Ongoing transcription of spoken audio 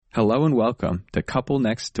Hello and welcome to Couple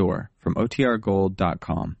Next Door from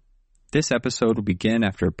OTRGold.com. This episode will begin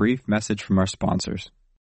after a brief message from our sponsors.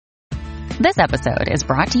 This episode is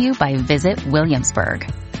brought to you by Visit Williamsburg.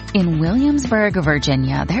 In Williamsburg,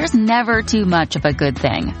 Virginia, there's never too much of a good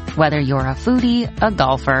thing. Whether you're a foodie, a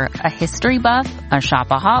golfer, a history buff, a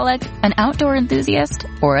shopaholic, an outdoor enthusiast,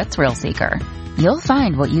 or a thrill seeker, you'll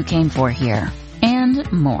find what you came for here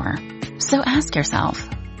and more. So ask yourself,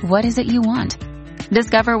 what is it you want?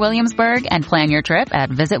 Discover Williamsburg and plan your trip at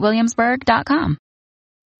visitwilliamsburg.com.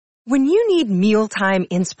 When you need mealtime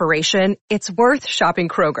inspiration, it's worth shopping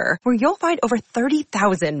Kroger, where you'll find over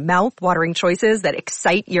 30,000 mouth-watering choices that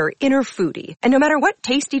excite your inner foodie. And no matter what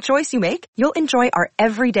tasty choice you make, you'll enjoy our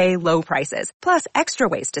everyday low prices, plus extra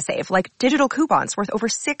ways to save, like digital coupons worth over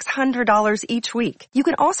 $600 each week. You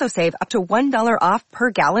can also save up to $1 off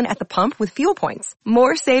per gallon at the pump with fuel points.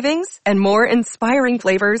 More savings and more inspiring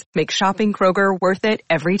flavors make shopping Kroger worth it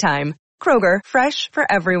every time. Kroger, fresh for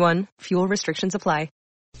everyone. Fuel restrictions apply.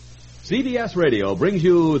 CBS Radio brings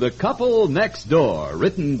you The Couple Next Door,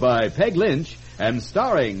 written by Peg Lynch and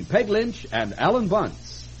starring Peg Lynch and Alan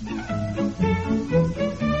Bunce.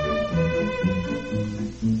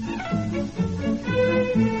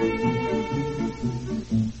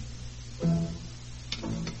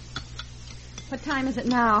 What time is it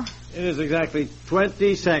now? It is exactly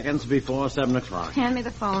 20 seconds before 7 o'clock. Hand me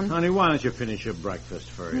the phone. Honey, why don't you finish your breakfast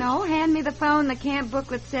first? No, hand me the phone. The camp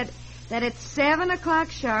booklet said that at 7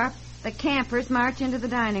 o'clock sharp, the campers march into the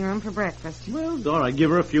dining room for breakfast. Well, all right, give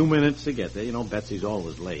her a few minutes to get there. You know, Betsy's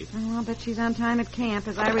always late. Oh, I'll bet she's on time at camp.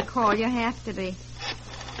 As I recall, you have to be.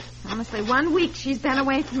 Honestly, 1 week she's been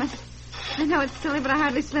away from us. I know it's silly, but I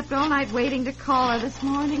hardly slept all night waiting to call her this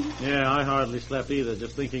morning. Yeah, I hardly slept either,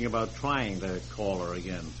 just thinking about trying to call her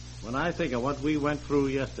again. When I think of what we went through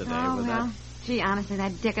yesterday with that... Gee, honestly,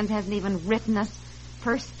 that Dickens hasn't even written us.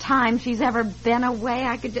 First time she's ever been away,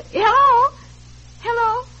 I could just... Hello?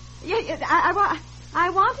 Hello?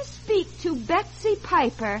 I want to speak to Betsy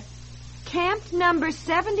Piper, camp number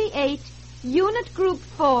 78, unit group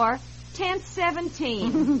 4, tent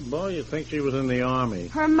 17. Boy, you'd think she was in the Army.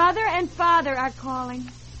 Her mother and father are calling.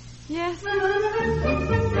 Yes?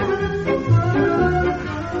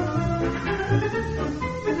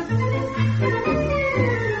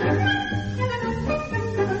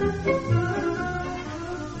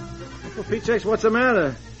 Well, Pete sakes, what's the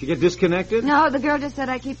matter? Did you get disconnected? No, the girl just said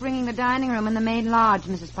I keep ringing the dining room in the main lodge,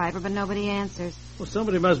 Mrs. Piper, but nobody answers. Well,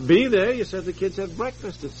 somebody must be there. You said the kids had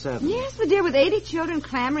breakfast at 7. Yes, but dear, with 80 children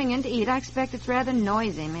clamoring in to eat, I expect it's rather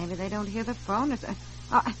noisy. Maybe they don't hear the phone.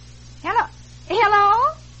 Hello?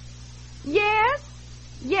 Hello? Yes?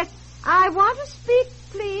 Yes, I want to speak,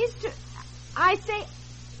 please, to... I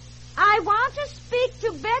want to speak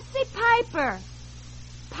to Betsy Piper.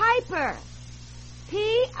 Piper.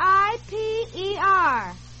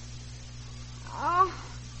 Piper. Oh,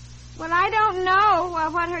 well, I don't know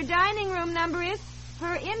what her dining room number is.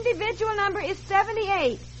 Her individual number is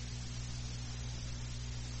 78.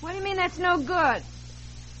 What do you mean that's no good?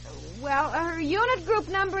 Well, her unit group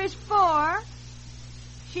number is 4.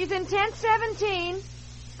 She's in tent 17.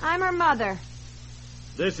 I'm her mother.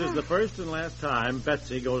 This is the first and last time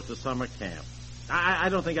Betsy goes to summer camp. I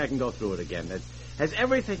don't think I can go through it again. Has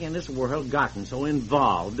everything in this world gotten so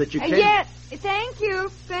involved that you can't... Yes, thank you.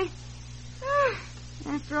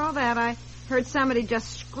 After all that, I heard somebody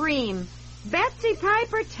just scream, Betsy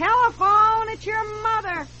Piper, telephone, it's your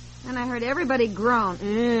mother. And I heard everybody groan,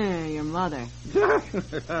 your mother.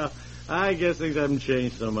 I guess things haven't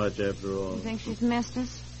changed so much after all. You think she's missed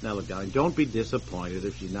us? Now, look, darling, don't be disappointed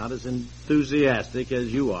if she's not as enthusiastic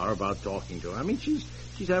as you are about talking to her. I mean, she's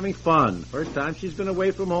having fun. First time she's been away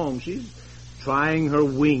from home. She's trying her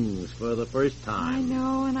wings for the first time. I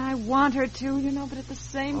know, and I want her to, but at the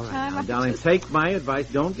same time... Now, darling, take my advice.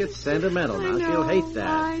 Don't get sentimental now. She'll hate that.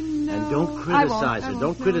 I know. And don't criticize her.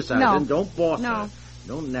 Don't criticize her. And don't boss her.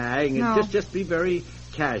 Don't nag. And just be very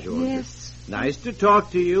casual. Yes. Nice to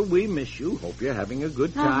talk to you. We miss you. Hope you're having a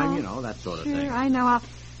good time, that sort of thing. Sure, I know. I'll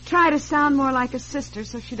try to sound more like a sister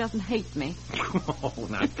so she doesn't hate me. Oh,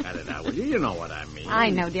 now cut it out, will you? You know what I mean.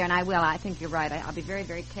 I know, dear, and I will. I think you're right. I'll be very,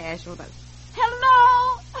 very casual, but...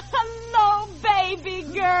 Hello! Hello, baby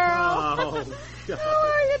girl! Oh, God. How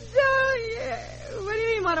are you doing? What do you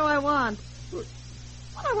mean, what do I want? What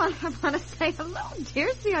I want to say hello,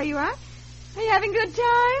 dear. See how you are. Are you having a good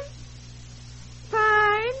time?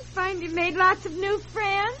 Fine. You made lots of new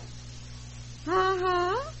friends? Well,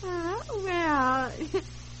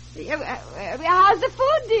 how's the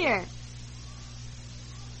food, dear?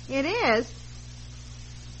 It is?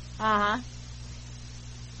 Uh-huh.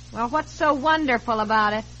 Well, what's so wonderful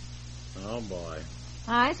about it? Oh, boy.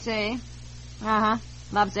 I see. Uh-huh.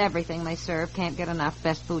 Loves everything they serve. Can't get enough.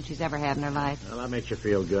 Best food she's ever had in her life. Well, that makes you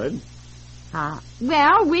feel good.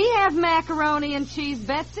 Well, we have macaroni and cheese,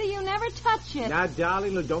 Betsy. You never touch it. Now,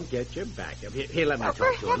 darling, look, don't get your back up. Here, let me talk to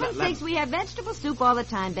her. For heaven's sakes, we have vegetable soup all the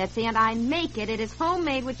time, Betsy, and I make it. It is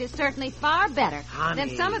homemade, which is certainly far better Honey,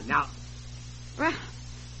 than some of... now...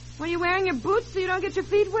 Were you wearing your boots so you don't get your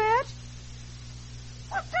feet wet?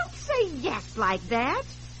 Well, don't say yes like that.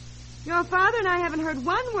 Your father and I haven't heard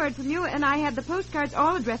one word from you, and I had the postcards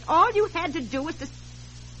all addressed. All you had to do was to...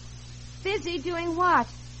 Busy doing what?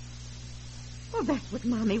 Well, that's what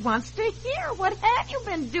Mommy wants to hear. What have you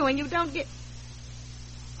been doing? You don't get...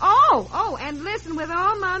 Oh, and listen, with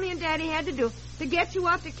all Mommy and Daddy had to do to get you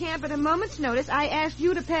off to camp at a moment's notice, I asked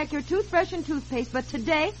you to pack your toothbrush and toothpaste, but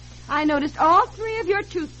today I noticed all 3 of your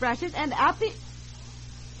toothbrushes and out the...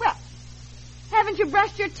 Well, haven't you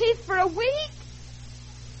brushed your teeth for a week?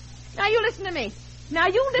 Now, you listen to me. Now,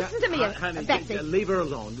 you listen to me, honey, Betsy. Leave her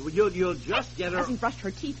alone. You'll just get her... Hasn't brushed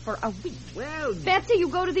her teeth for a week. Well... Betsy, you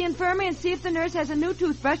go to the infirmary and see if the nurse has a new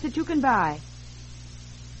toothbrush that you can buy.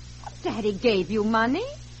 Daddy gave you money.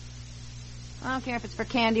 I don't care if it's for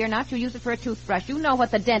candy or not. You use it for a toothbrush. You know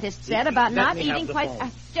what the dentist said about not eating quite...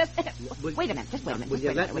 wait a minute. Just wait a minute. Will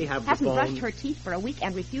you let me have the Hasn't phone? brushed her teeth for a week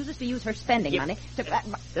and refuses to use her spending money to...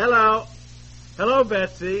 Hello. Hello,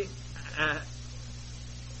 Betsy.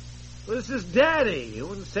 Well, this is Daddy.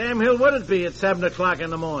 Who in Sam Hill would it be at 7 o'clock in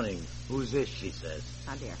the morning? Who's this, she says.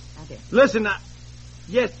 Oh, dear. Listen,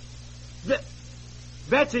 yes.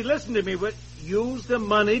 Betsy, listen to me. Use the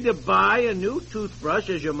money to buy a new toothbrush,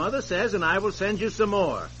 as your mother says, and I will send you some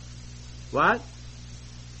more. What?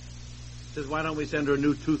 Says, why don't we send her a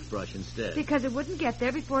new toothbrush instead? Because it wouldn't get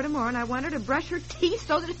there before tomorrow, and I want her to brush her teeth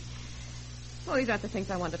so that... Oh, these aren't the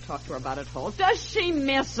things I want to talk to her about at all. Does she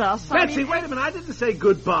miss us? Betsy, wait a minute. I didn't say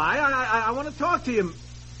goodbye. I want to talk to you.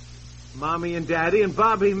 Mommy and Daddy and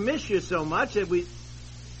Bobby miss you so much that we...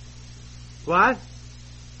 What?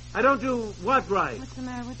 I don't do what right? What's the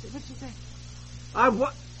matter? What'd she say?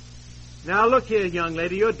 What? Now, look here, young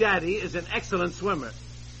lady. Your daddy is an excellent swimmer.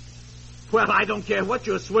 Well, I don't care what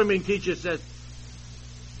your swimming teacher says.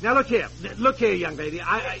 Now, look here. Look here, young lady.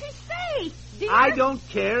 What did she say, dear? I don't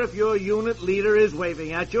care if your unit leader is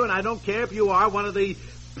waving at you, and I don't care if you are one of the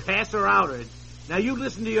passer-outers. Now, you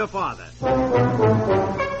listen to your father.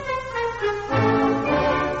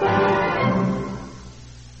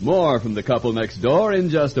 More from the couple next door in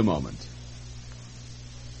just a moment.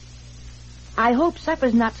 I hope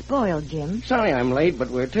supper's not spoiled, Jim. Sorry I'm late, but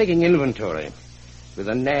we're taking inventory. With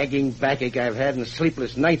the nagging backache I've had and the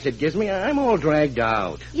sleepless nights it gives me, I'm all dragged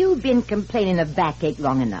out. You've been complaining of backache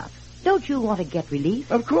long enough. Don't you want to get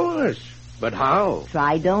relief? Of course. But how?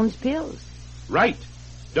 Try Doan's pills. Right.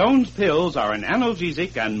 Doan's pills are an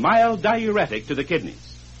analgesic and mild diuretic to the kidneys.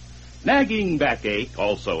 Nagging backache,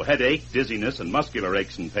 also headache, dizziness, and muscular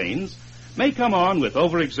aches and pains, may come on with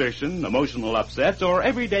overexertion, emotional upset, or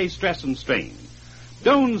everyday stress and strain.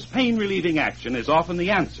 Doan's pain-relieving action is often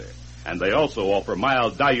the answer, and they also offer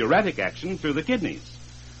mild diuretic action through the kidneys.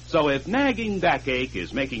 So if nagging backache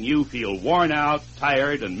is making you feel worn out,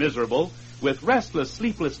 tired, and miserable, with restless,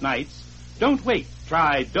 sleepless nights, don't wait.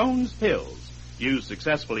 Try Doan's pills, used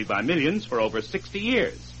successfully by millions for over 60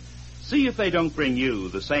 years. See if they don't bring you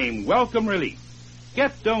the same welcome relief.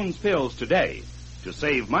 Get Doan's pills today. To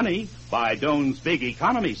save money, buy Doan's big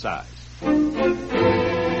economy size.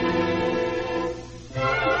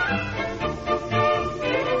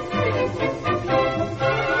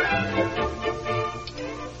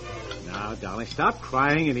 Now, darling, stop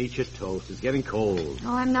crying and eat your toast. It's getting cold.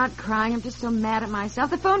 Oh, I'm not crying. I'm just so mad at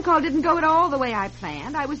myself. The phone call didn't go at all the way I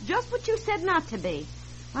planned. I was just what you said not to be.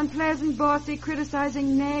 Unpleasant, bossy,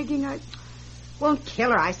 criticizing, nagging. I won't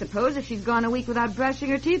kill her, I suppose, if she's gone a week without brushing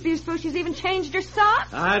her teeth. Do you suppose she's even changed her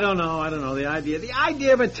socks? I don't know. The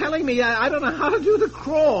idea of it telling me I don't know how to do the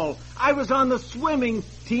crawl. I was on the swimming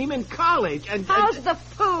team in college, and... How's the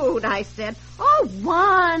food, I said. Oh,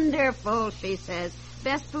 wonderful, she says.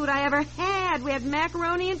 Best food I ever had. We had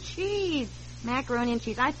macaroni and cheese. Macaroni and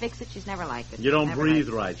cheese. I fix it. She's never liked it. You don't breathe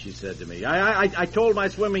right, she said to me. I told my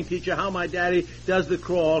swimming teacher how my daddy does the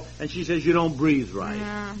crawl, and she says you don't breathe right.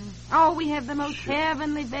 Oh, we have the most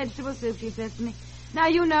heavenly vegetable soup, she says to me. Now,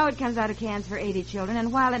 you know it comes out of cans for 80 children,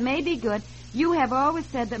 and while it may be good, you have always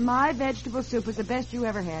said that my vegetable soup was the best you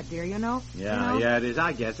ever had, dear, you know? Yeah, it is.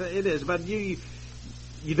 I guess it is, but you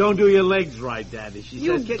don't do your legs right, Daddy. She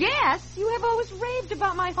says... You guess? You have always raved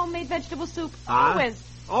about my homemade vegetable soup. Always.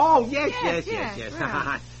 Oh, yes.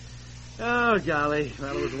 Right. Oh, golly.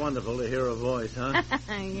 Well, it was wonderful to hear her voice, huh?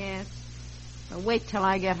 Yes. Wait till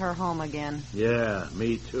I get her home again. Yeah,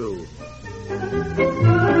 me too.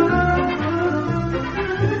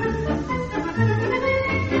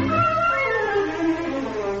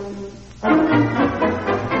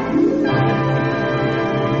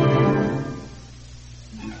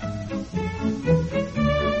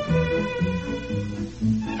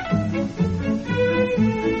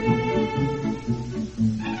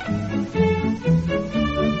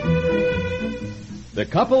 The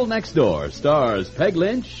Couple Next Door stars Peg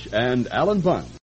Lynch and Alan Bunce.